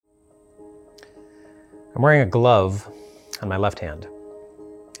I'm wearing a glove on my left hand.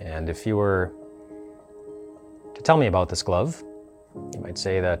 And if you were to tell me about this glove, you might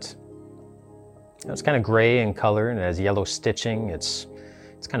say that it's kind of gray in color and it has yellow stitching. It's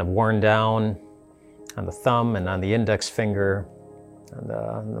kind of worn down on the thumb and on the index finger, and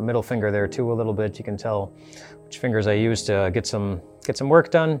the middle finger there too a little bit. You can tell which fingers I use to get some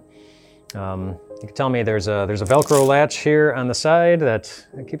work done. You can tell me there's a Velcro latch here on the side that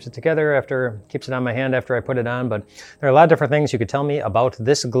keeps it together keeps it on my hand after I put it on. But there are a lot of different things you could tell me about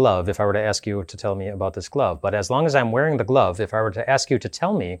this glove if I were to ask you to tell me about this glove. But as long as I'm wearing the glove, if I were to ask you to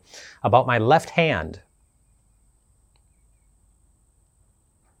tell me about my left hand,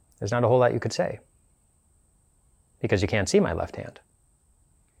 there's not a whole lot you could say, because you can't see my left hand.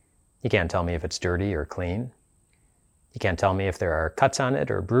 You can't tell me if it's dirty or clean. You can't tell me if there are cuts on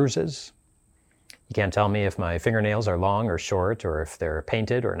it or bruises. You can't tell me if my fingernails are long or short, or if they're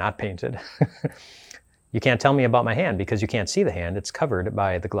painted or not painted. You can't tell me about my hand because you can't see the hand. It's covered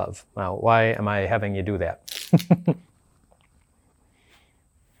by the glove. Now, why am I having you do that?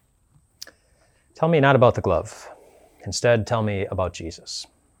 Tell me not about the glove. Instead, tell me about Jesus,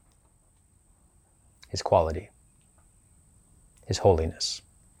 his quality, his holiness,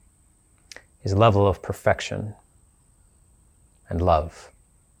 his level of perfection and love.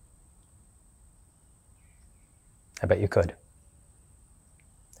 I bet you could.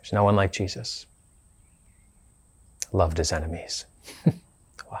 There's no one like Jesus. Loved his enemies.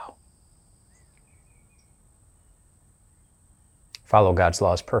 Wow. Follow God's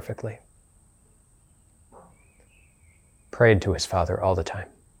laws perfectly. Prayed to his Father all the time.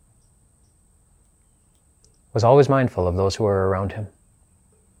 Was always mindful of those who were around him.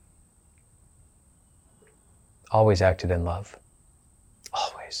 Always acted in love.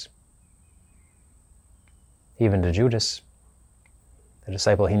 Always. Even to Judas, the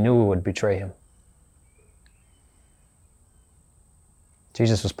disciple he knew would betray him.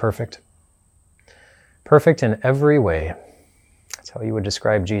 Jesus was perfect. Perfect in every way. That's how you would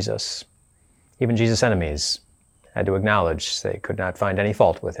describe Jesus. Even Jesus' enemies had to acknowledge they could not find any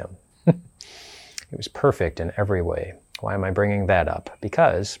fault with him. He was perfect in every way. Why am I bringing that up?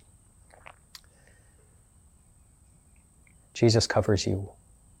 Because Jesus covers you.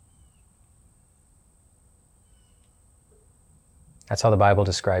 That's how the Bible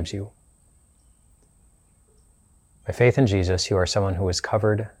describes you. By faith in Jesus, you are someone who is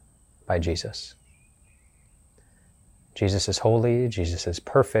covered by Jesus. Jesus is holy, Jesus is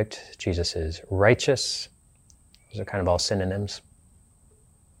perfect, Jesus is righteous. Those are kind of all synonyms.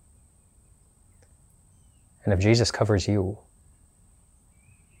 And if Jesus covers you,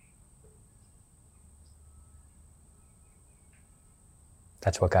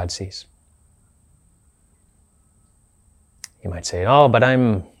 that's what God sees. You might say, but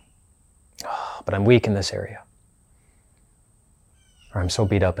I'm weak in this area. Or I'm so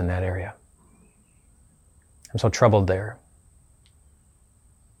beat up in that area. I'm so troubled there.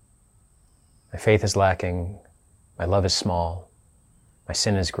 My faith is lacking. My love is small. My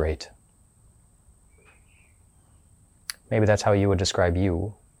sin is great. Maybe that's how you would describe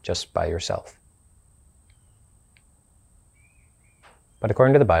you just by yourself. But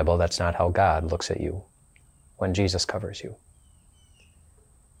according to the Bible, that's not how God looks at you when Jesus covers you.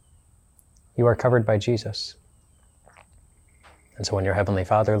 You are covered by Jesus. And so when your Heavenly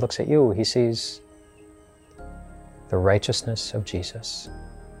Father looks at you, he sees the righteousness of Jesus.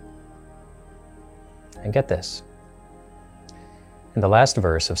 And get this. In the last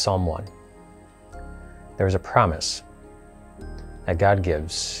verse of Psalm 1, there is a promise that God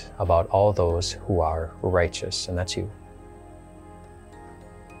gives about all those who are righteous, and that's you.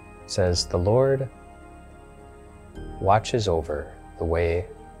 It says, "The Lord watches over the way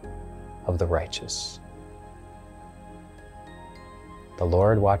of the righteous." The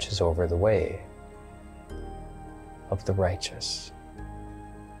Lord watches over the way of the righteous.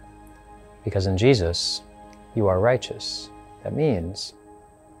 Because in Jesus, you are righteous. That means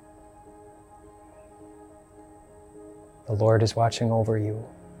the Lord is watching over you.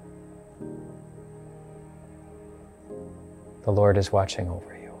 The Lord is watching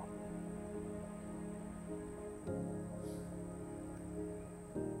over you.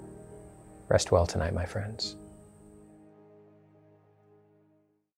 Rest well tonight, my friends.